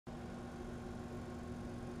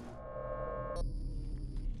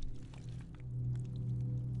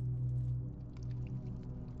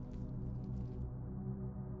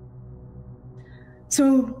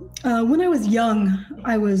When I was young,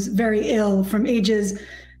 I was very ill. From ages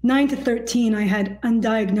 9 to 13, I had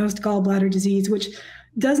undiagnosed gallbladder disease, which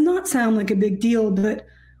does not sound like a big deal, but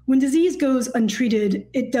when disease goes untreated,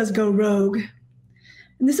 it does go rogue.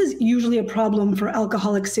 And this is usually a problem for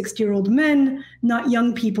alcoholic 60-year-old men, not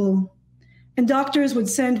young people. And doctors would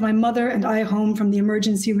send my mother and I home from the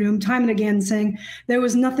emergency room time and again saying there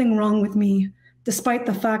was nothing wrong with me, despite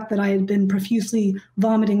the fact that I had been profusely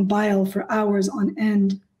vomiting bile for hours on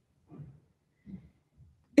end.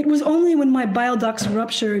 It was only when my bile ducts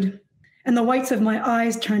ruptured and the whites of my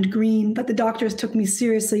eyes turned green that the doctors took me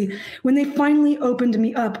seriously. When they finally opened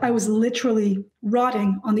me up, I was literally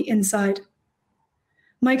rotting on the inside.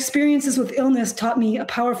 My experiences with illness taught me a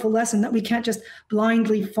powerful lesson that we can't just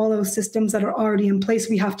blindly follow systems that are already in place.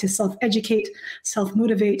 We have to self-educate,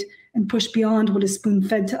 self-motivate, and push beyond what is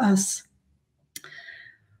spoon-fed to us.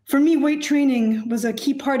 For me, weight training was a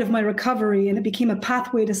key part of my recovery, and it became a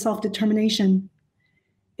pathway to self-determination.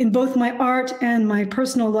 In both my art and my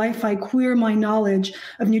personal life, I queer my knowledge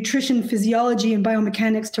of nutrition, physiology, and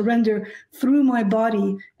biomechanics to render through my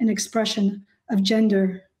body an expression of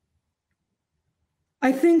gender.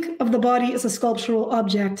 I think of the body as a sculptural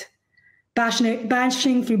object, bashing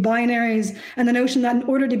through binaries and the notion that in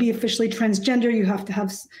order to be officially transgender, you have to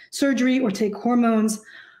have surgery or take hormones.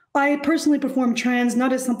 I personally perform trans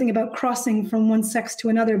not as something about crossing from one sex to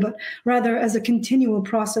another, but rather as a continual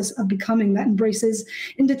process of becoming that embraces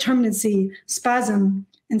indeterminacy, spasm,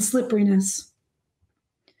 and slipperiness.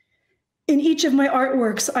 In each of my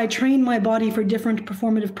artworks, I train my body for different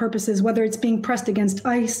performative purposes, whether it's being pressed against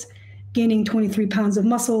ice, gaining 23 pounds of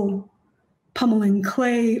muscle, pummeling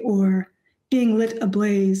clay, or being lit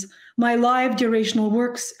ablaze. My live durational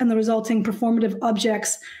works and the resulting performative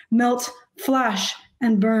objects melt, flash,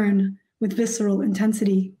 and burn with visceral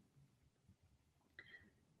intensity.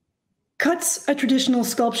 Cuts, a traditional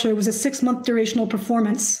sculpture, was a 6-month durational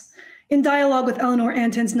performance in dialogue with Eleanor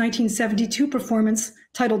Anton's 1972 performance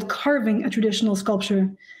titled Carving a Traditional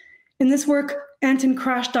Sculpture. In this work, Anton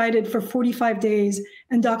crash dieted for 45 days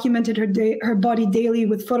and documented her body daily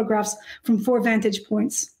with photographs from 4 vantage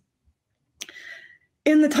points.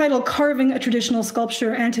 In the title Carving a Traditional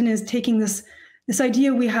Sculpture, Anton is taking this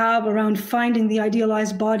idea we have around finding the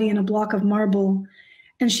idealized body in a block of marble,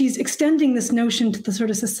 and she's extending this notion to the sort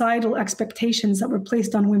of societal expectations that were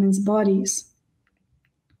placed on women's bodies.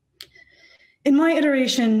 In my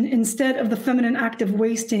iteration, instead of the feminine act of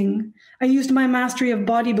wasting, I used my mastery of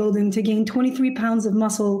bodybuilding to gain 23 pounds of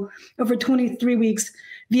muscle over 23 weeks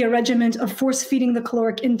via a regimen of force-feeding the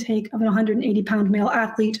caloric intake of an 180-pound male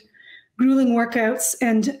athlete, grueling workouts,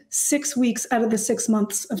 and 6 weeks out of the 6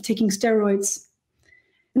 months of taking steroids.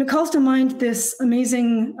 And it calls to mind this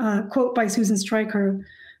amazing quote by Susan Stryker,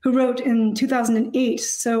 who wrote in 2008,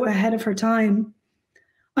 so ahead of her time,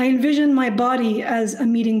 "I envision my body as a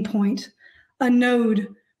meeting point, a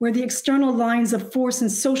node where the external lines of force and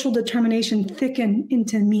social determination thicken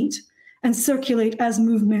into meat and circulate as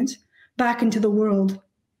movement back into the world.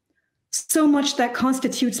 So much that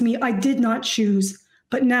constitutes me I did not choose,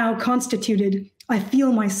 but now constituted, I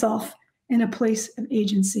feel myself in a place of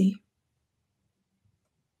agency."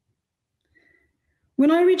 When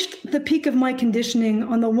I reached the peak of my conditioning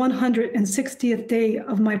on the 160th day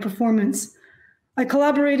of my performance, I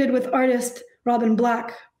collaborated with artist Robin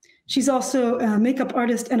Black. She's also a makeup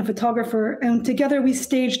artist and a photographer, and together we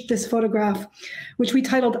staged this photograph, which we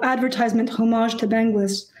titled Advertisement Homage to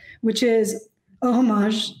Bangladesh, which is a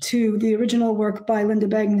homage to the original work by Linda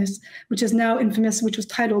Bangladesh, which is now infamous, which was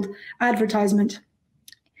titled Advertisement.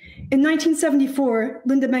 In 1974,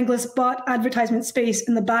 Linda Bangladesh bought advertisement space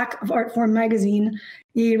in the back of Artform magazine,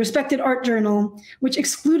 a respected art journal, which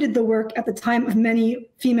excluded the work at the time of many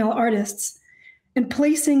female artists. And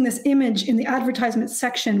placing this image in the advertisement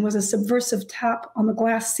section was a subversive tap on the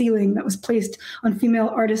glass ceiling that was placed on female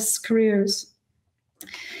artists' careers.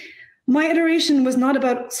 My iteration was not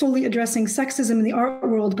about solely addressing sexism in the art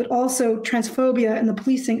world, but also transphobia and the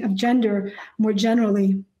policing of gender more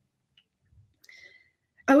generally.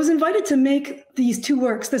 I was invited to make these 2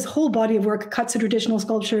 works, this whole body of work, Cuts, a Traditional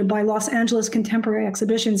Sculpture, by Los Angeles Contemporary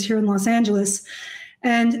Exhibitions here in Los Angeles.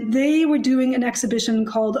 And they were doing an exhibition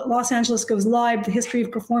called Los Angeles Goes Live, the history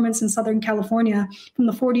of performance in Southern California from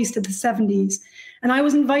the 40s to the 70s. And I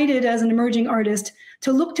was invited as an emerging artist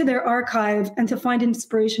to look to their archive and to find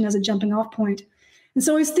inspiration as a jumping off point. And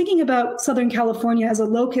so I was thinking about Southern California as a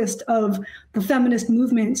locus of the feminist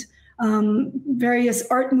movement, various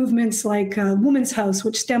art movements like Woman's House,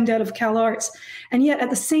 which stemmed out of Cal Arts. And yet at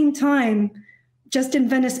the same time, just in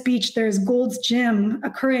Venice Beach, there's Gold's Gym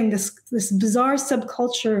occurring, this bizarre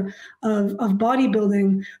subculture of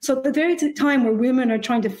bodybuilding. So at the very time where women are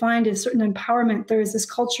trying to find a certain empowerment, there is this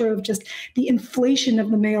culture of just the inflation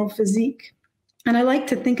of the male physique. And I like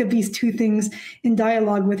to think of these two things in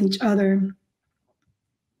dialogue with each other.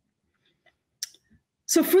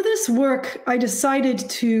 So for this work, I decided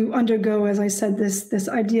to undergo, as I said, this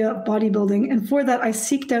idea of bodybuilding. And for that, I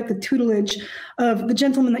seeked out the tutelage of the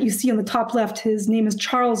gentleman that you see on the top left. His name is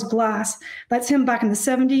Charles Glass. That's him back in the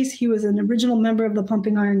 70s. He was an original member of the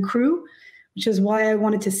Pumping Iron crew, which is why I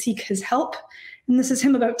wanted to seek his help. And this is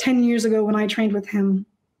him about 10 years ago when I trained with him.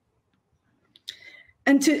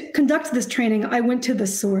 And to conduct this training, I went to the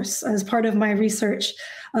source as part of my research,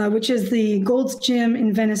 which is the Gold's Gym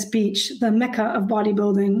in Venice Beach, the mecca of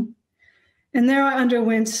bodybuilding. And there I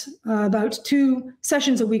underwent about 2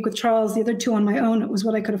 sessions a week with Charles, the other 2 on my own. It was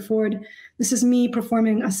what I could afford. This is me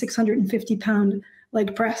performing a 650-pound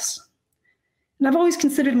leg press. And I've always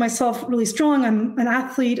considered myself really strong. I'm an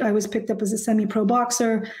athlete. I was picked up as a semi-pro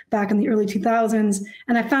boxer back in the early 2000s.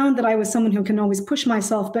 And I found that I was someone who can always push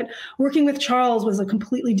myself. But working with Charles was a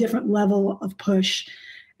completely different level of push.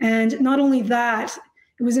 And not only that,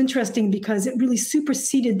 it was interesting because it really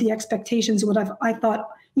superseded the expectations of what I thought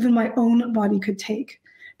even my own body could take.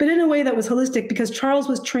 But in a way that was holistic, because Charles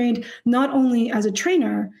was trained not only as a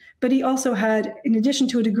trainer, but he also had, in addition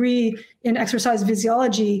to a degree in exercise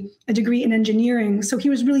physiology, a degree in engineering. So he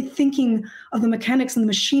was really thinking of the mechanics and the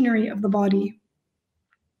machinery of the body.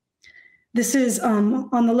 This is, on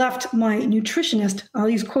the left, my nutritionist. I'll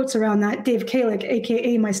use quotes around that, Dave Kalick,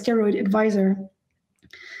 AKA my steroid advisor.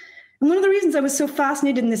 And one of the reasons I was so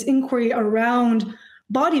fascinated in this inquiry around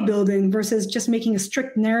bodybuilding versus just making a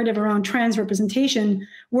strict narrative around trans representation,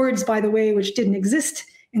 words, by the way, which didn't exist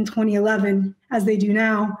in 2011 as they do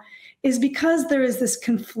now, is because there is this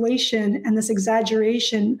conflation and this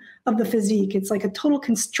exaggeration of the physique. It's like a total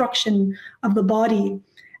construction of the body,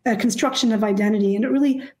 a construction of identity. And it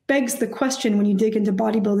really begs the question when you dig into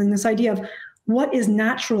bodybuilding, this idea of what is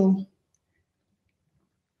natural.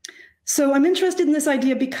 So I'm interested in this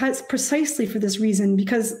idea because precisely for this reason,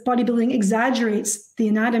 because bodybuilding exaggerates the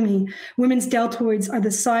anatomy. Women's deltoids are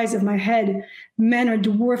the size of my head. Men are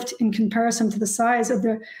dwarfed in comparison to the size of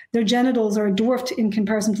their genitals, are dwarfed in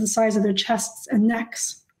comparison to the size of their chests and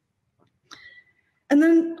necks. And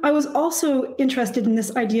then I was also interested in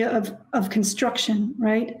this idea of construction,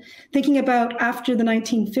 right? Thinking about after the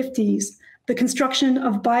 1950s, the construction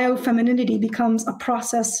of biofemininity becomes a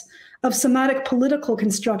process of somatic political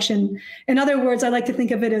construction. In other words, I like to think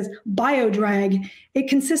of it as biodrag. It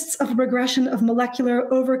consists of a progression of molecular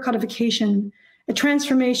overcodification, a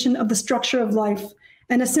transformation of the structure of life,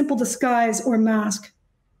 and a simple disguise or mask.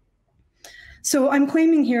 So I'm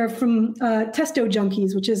claiming here from Testo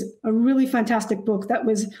Junkies, which is a really fantastic book that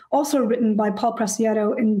was also written by Paul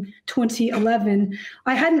Preciado in 2011.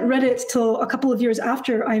 I hadn't read it till a couple of years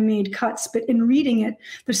after I made cuts, but in reading it,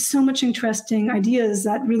 there's so much interesting ideas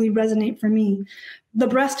that really resonate for me. The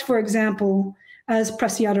breast, for example, as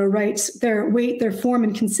Preciado writes, their weight, their form,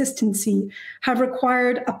 and consistency have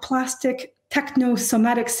required a plastic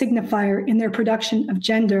technosomatic signifier in their production of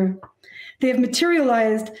gender. They have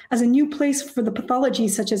materialized as a new place for the pathologies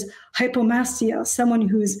such as hypomastia, someone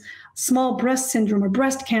who's small breast syndrome or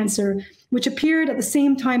breast cancer, which appeared at the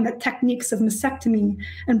same time that techniques of mastectomy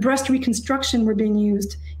and breast reconstruction were being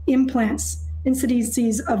used, implants,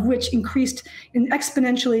 incidences of which increased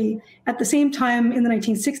exponentially at the same time in the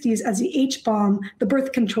 1960s as the H-bomb, the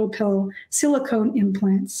birth control pill, silicone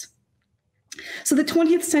implants. So the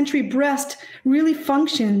 20th century breast really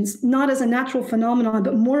functions not as a natural phenomenon,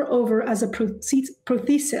 but moreover as a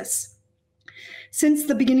prothesis. Since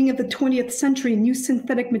the beginning of the 20th century, new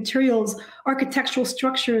synthetic materials, architectural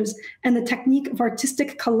structures, and the technique of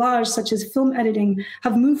artistic collage, such as film editing,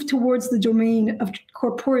 have moved towards the domain of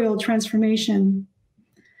corporeal transformation.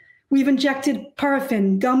 We've injected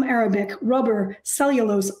paraffin, gum arabic, rubber,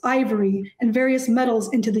 cellulose, ivory, and various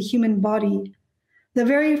metals into the human body. The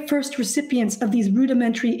very first recipients of these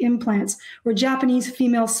rudimentary implants were Japanese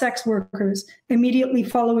female sex workers immediately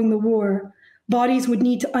following the war. Bodies would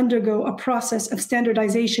need to undergo a process of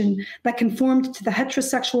standardization that conformed to the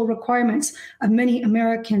heterosexual requirements of many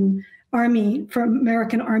American Army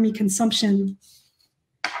consumption.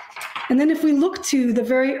 And then if we look to the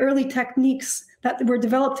very early techniques that were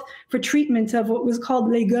developed for treatment of what was called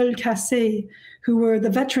les gueules cassées, who were the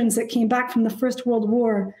veterans that came back from the First World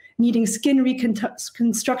War, needing skin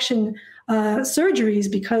reconstruction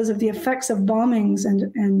surgeries because of the effects of bombings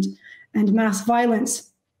and mass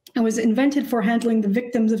violence. and was invented for handling the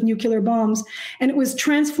victims of nuclear bombs, and it was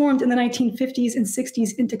transformed in the 1950s and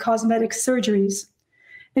 60s into cosmetic surgeries.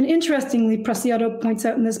 And interestingly, Preciado points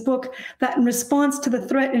out in this book that in response to the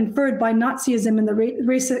threat inferred by Nazism and the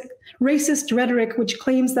racist rhetoric, which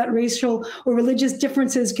claims that racial or religious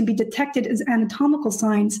differences can be detected as anatomical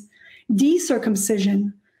signs,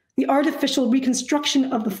 decircumcision, the artificial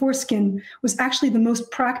reconstruction of the foreskin, was actually the most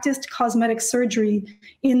practiced cosmetic surgery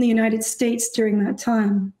in the United States during that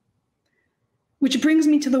time. Which brings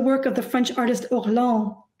me to the work of the French artist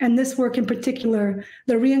Orlan, and this work in particular,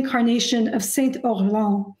 the reincarnation of Saint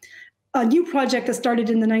Orlan, a new project that started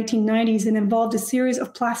in the 1990s and involved a series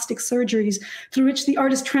of plastic surgeries through which the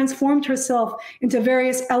artist transformed herself into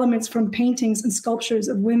various elements from paintings and sculptures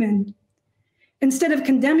of women. Instead of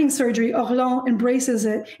condemning surgery, Orlan embraces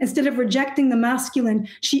it. Instead of rejecting the masculine,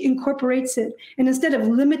 she incorporates it. And instead of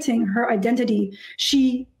limiting her identity,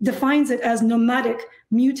 she defines it as nomadic,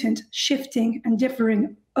 mutant, shifting, and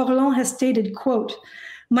differing. Orlan has stated, quote,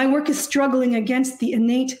 "My work is struggling against the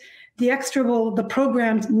innate, the extrable, the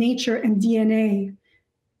programmed nature and DNA,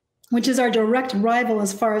 which is our direct rival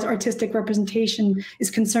as far as artistic representation is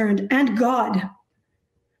concerned, and God."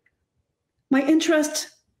 My interest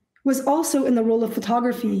was also in the role of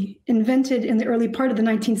photography, invented in the early part of the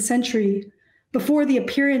 19th century, before the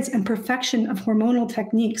appearance and perfection of hormonal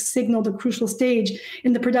techniques signaled a crucial stage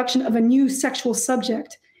in the production of a new sexual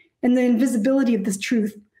subject and the invisibility of this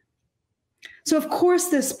truth. So of course,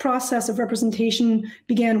 this process of representation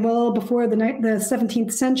began well before the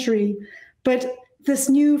 17th century, but this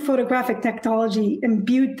new photographic technology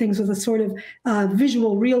imbued things with a sort of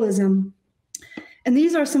visual realism. And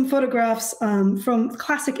these are some photographs from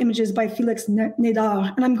classic images by Félix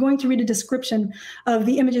Nédard. And I'm going to read a description of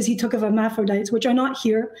the images he took of hermaphrodites, which are not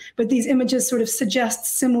here, but these images sort of suggest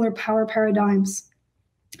similar power paradigms.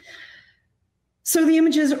 So the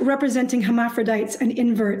images representing hermaphrodites and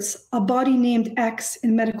inverts, a body named X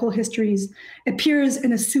in medical histories, appears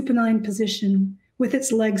in a supine position with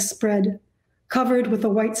its legs spread, covered with a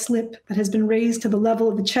white slip that has been raised to the level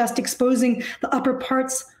of the chest, exposing the upper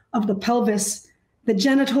parts of the pelvis. The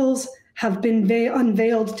genitals have been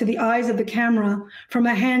unveiled to the eyes of the camera from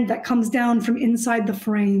a hand that comes down from inside the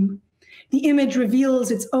frame. The image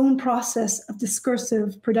reveals its own process of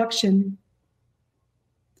discursive production.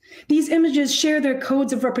 These images share their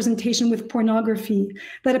codes of representation with pornography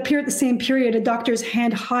that appear at the same period. A doctor's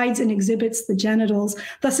hand hides and exhibits the genitals,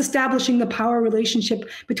 thus establishing the power relationship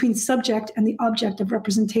between subject and the object of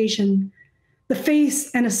representation. The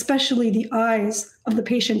face, and especially the eyes of the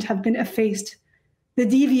patient, have been effaced. The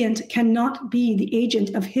deviant cannot be the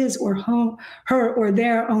agent of his or her or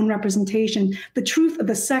their own representation. The truth of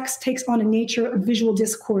the sex takes on a nature of visual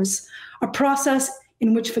discourse, a process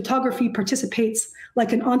in which photography participates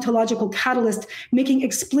like an ontological catalyst, making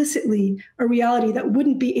explicitly a reality that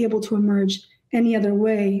wouldn't be able to emerge any other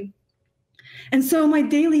way. And so my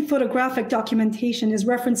daily photographic documentation is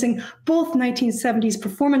referencing both 1970s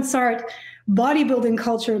performance art, bodybuilding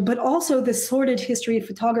culture, but also the sordid history of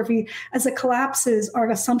photography as it collapses our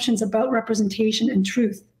assumptions about representation and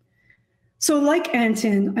truth. So like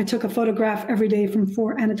Anton, I took a photograph every day from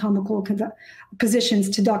 4 anatomical positions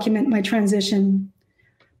to document my transition.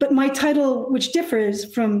 But my title, which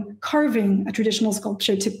differs from carving a traditional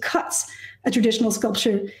sculpture to cuts a traditional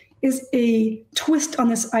sculpture, is a twist on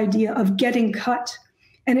this idea of getting cut.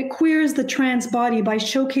 And it queers the trans body by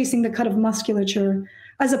showcasing the cut of musculature,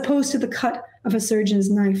 as opposed to the cut of a surgeon's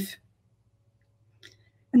knife.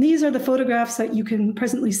 And these are the photographs that you can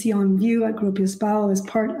presently see on view at Gropius Bau as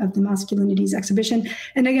part of the Masculinities exhibition.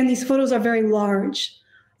 And again, these photos are very large.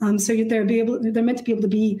 So they're meant to be able to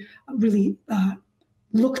be really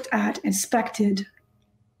looked at, inspected.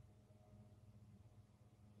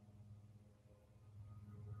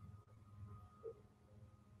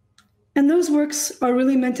 And those works are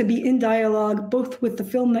really meant to be in dialogue, both with the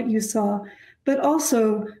film that you saw, but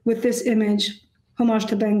also with this image, Homage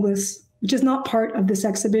to Benglis, which is not part of this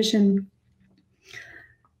exhibition.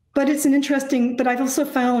 But it's an interesting, but I've also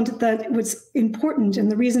found that what's important,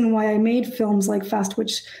 and the reason why I made films like Fast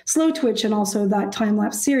Twitch, Slow Twitch, and also that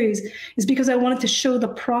time-lapse series, is because I wanted to show the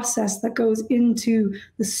process that goes into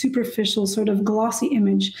the superficial sort of glossy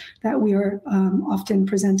image that we are often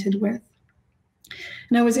presented with.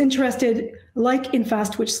 And I was interested, like in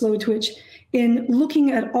Fast Twitch, Slow Twitch, in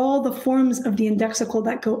looking at all the forms of the indexical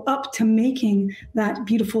that go up to making that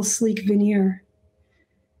beautiful, sleek veneer.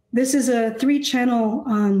 This is a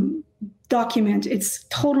 3-channel document. It's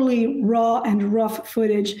totally raw and rough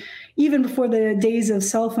footage, even before the days of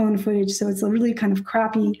cell phone footage. So it's a really kind of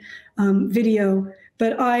crappy video.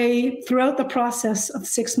 But I, throughout the process of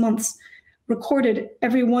 6 months, recorded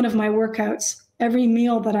every one of my workouts, every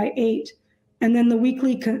meal that I ate, and then the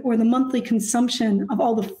weekly or the monthly consumption of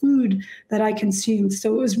all the food that I consumed.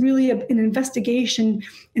 So it was really an investigation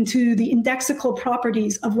into the indexical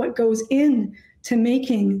properties of what goes into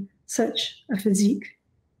making such a physique.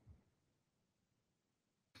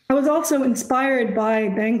 I was also inspired by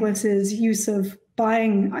Banglis's use of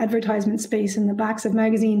buying advertisement space in the backs of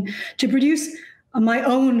magazine to produce my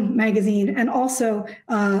own magazine, and also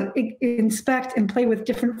inspect and play with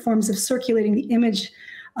different forms of circulating the image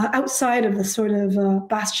outside of the sort of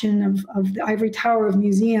bastion of the ivory tower of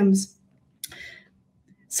museums.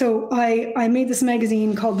 So I made this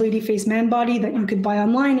magazine called Ladyface Man Body that you could buy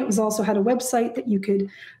online. It was also had a website that you could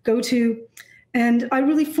go to. And I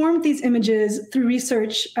really formed these images through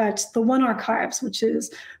research at the One Archives, which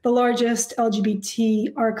is the largest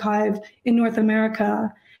LGBT archive in North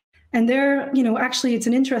America. And there, actually it's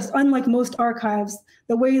an interest, unlike most archives,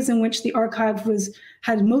 the ways in which the archive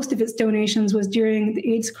had most of its donations was during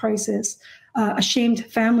the AIDS crisis, ashamed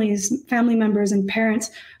family members and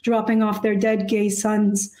parents dropping off their dead gay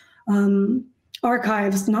sons'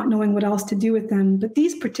 archives, not knowing what else to do with them. But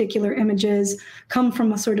these particular images come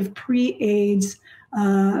from a sort of pre-AIDS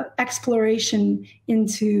exploration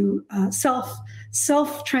into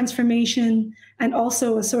self-transformation, and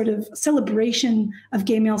also a sort of celebration of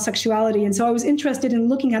gay male sexuality. And so I was interested in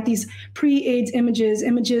looking at these pre-AIDS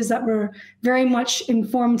images that were very much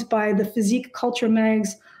informed by the physique culture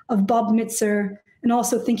mags of Bob Mitzer, and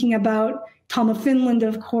also thinking about Tom of Finland,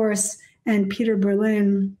 of course, and Peter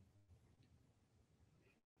Berlin.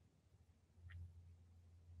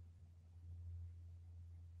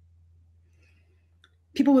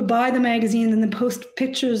 People would buy the magazine and then post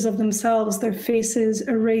pictures of themselves, their faces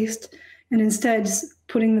erased, and instead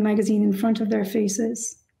putting the magazine in front of their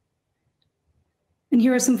faces. And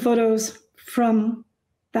here are some photos from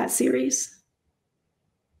that series.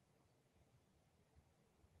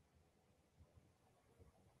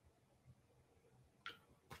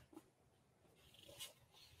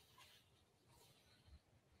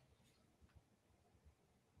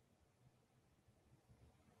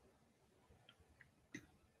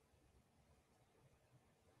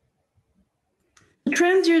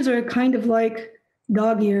 Trans years are kind of like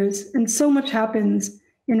dog years, and so much happens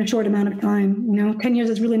in a short amount of time. 10 years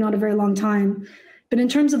is really not a very long time. But in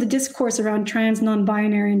terms of the discourse around trans,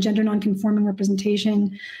 non-binary, and gender non-conforming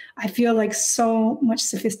representation, I feel like so much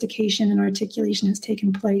sophistication and articulation has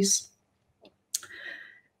taken place.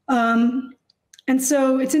 And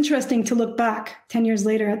so it's interesting to look back 10 years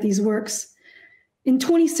later at these works. In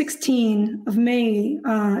 2016 of May,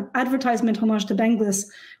 advertisement homage to Banglis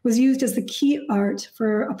was used as the key art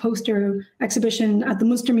for a poster exhibition at the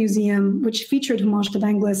Munster Museum, which featured homage to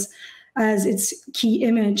Banglis as its key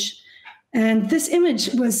image. And this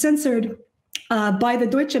image was censored by the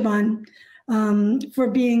Deutsche Bahn for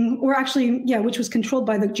being, which was controlled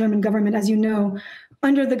by the German government, as you know,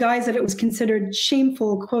 under the guise that it was considered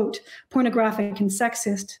shameful, quote, pornographic and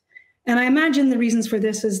sexist. And I imagine the reasons for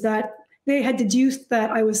this is that they had deduced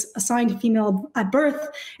that I was assigned female at birth,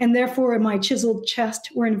 and therefore my chiseled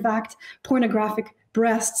chest were in fact pornographic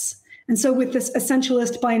breasts. And so with this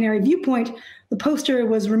essentialist binary viewpoint, the poster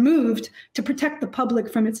was removed to protect the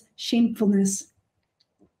public from its shamefulness.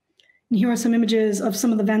 And here are some images of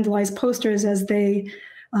some of the vandalized posters as they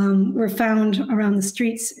were found around the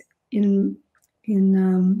streets in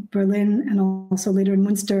Berlin and also later in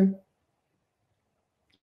Munster.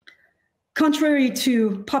 Contrary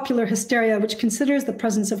to popular hysteria, which considers the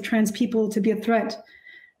presence of trans people to be a threat,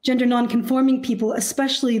 gender non-conforming people,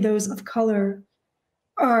 especially those of color,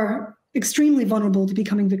 are extremely vulnerable to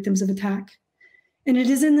becoming victims of attack. And it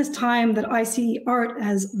is in this time that I see art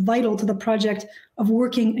as vital to the project of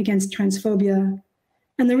working against transphobia.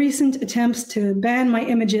 And the recent attempts to ban my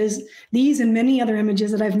images, these and many other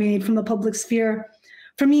images that I've made from the public sphere,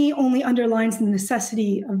 for me only underlines the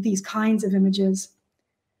necessity of these kinds of images.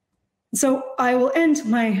 So I will end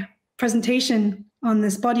my presentation on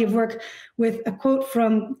this body of work with a quote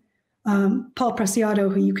from Paul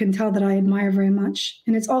Preciado, who you can tell that I admire very much.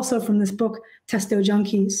 And it's also from this book, Testo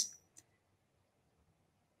Junkies.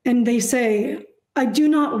 And they say, "I do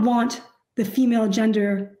not want the female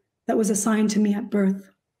gender that was assigned to me at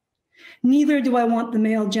birth. Neither do I want the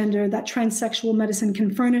male gender that transsexual medicine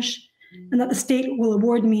can furnish and that the state will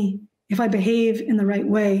award me if I behave in the right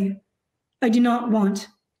way. I do not want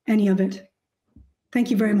any of it." Thank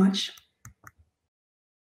you very much.